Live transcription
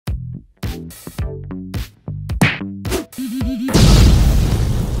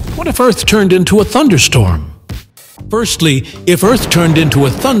What if Earth turned into a thunderstorm? Firstly, if Earth turned into a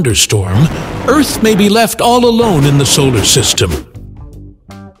thunderstorm, Earth may be left all alone in the solar system.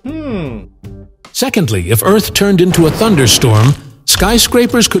 Secondly, if Earth turned into a thunderstorm,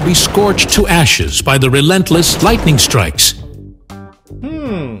 skyscrapers could be scorched to ashes by the relentless lightning strikes.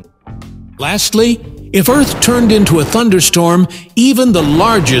 Lastly, if Earth turned into a thunderstorm, even the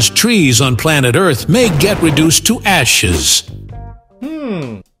largest trees on planet Earth may get reduced to ashes.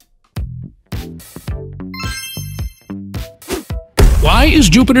 Why is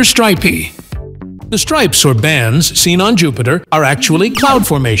Jupiter stripy? The stripes or bands seen on Jupiter are actually cloud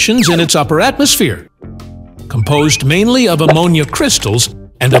formations in its upper atmosphere, composed mainly of ammonia crystals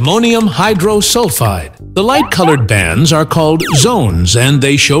and ammonium hydrosulfide. The light-colored bands are called zones, and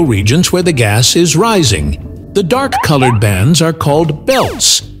they show regions where the gas is rising. The dark-colored bands are called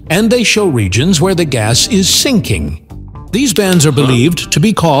belts, and they show regions where the gas is sinking. These bands are believed to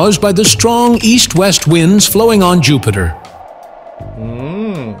be caused by the strong east-west winds flowing on Jupiter.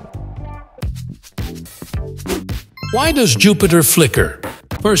 Why does Jupiter flicker?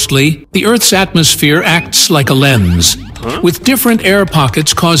 Firstly, the Earth's atmosphere acts like a lens, with different air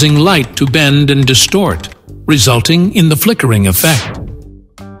pockets causing light to bend and distort, resulting in the flickering effect.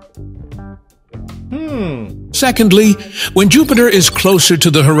 Secondly, when Jupiter is closer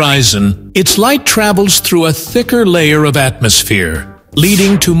to the horizon, its light travels through a thicker layer of atmosphere,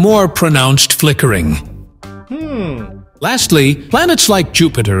 leading to more pronounced flickering. Lastly, planets like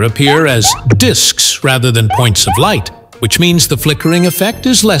Jupiter appear as disks rather than points of light, which means the flickering effect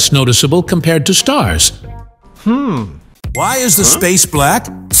is less noticeable compared to stars. Why is the space black?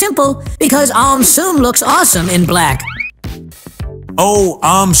 Simple, because AumSum looks awesome in black. Oh,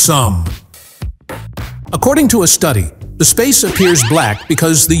 AumSum. According to a study, the space appears black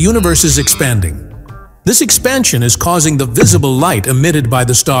because the universe is expanding. This expansion is causing the visible light emitted by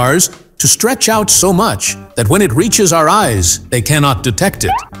the stars to stretch out so much that when it reaches our eyes, they cannot detect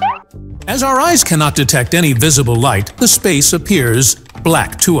it. As our eyes cannot detect any visible light, the space appears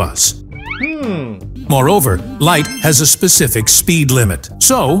black to us. Moreover, light has a specific speed limit,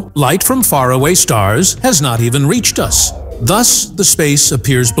 so light from faraway stars has not even reached us. Thus, the space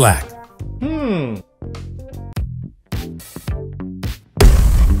appears black.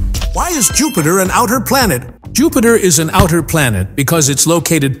 Why is Jupiter an outer planet? Jupiter is an outer planet because it's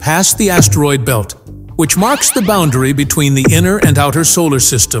located past the asteroid belt, which marks the boundary between the inner and outer solar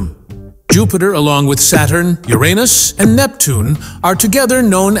system. Jupiter, along with Saturn, Uranus, and Neptune, are together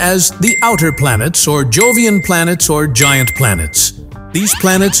known as the outer planets, or Jovian planets, or giant planets. These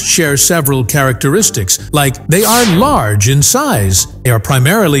planets share several characteristics, like they are large in size, they are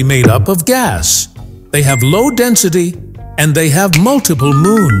primarily made up of gas, they have low density, and they have multiple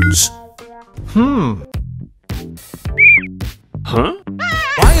moons.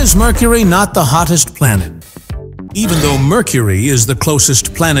 Why is Mercury not the hottest planet? Even though Mercury is the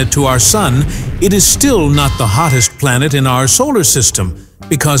closest planet to our Sun, it is still not the hottest planet in our solar system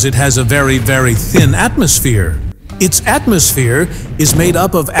because it has a very, very thin atmosphere. Its atmosphere is made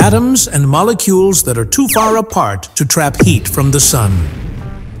up of atoms and molecules that are too far apart to trap heat from the Sun.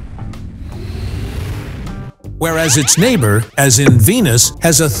 Whereas its neighbor, as in Venus,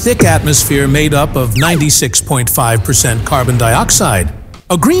 has a thick atmosphere made up of 96.5% carbon dioxide,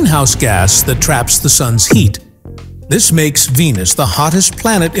 a greenhouse gas that traps the Sun's heat. This makes Venus the hottest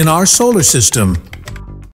planet in our solar system.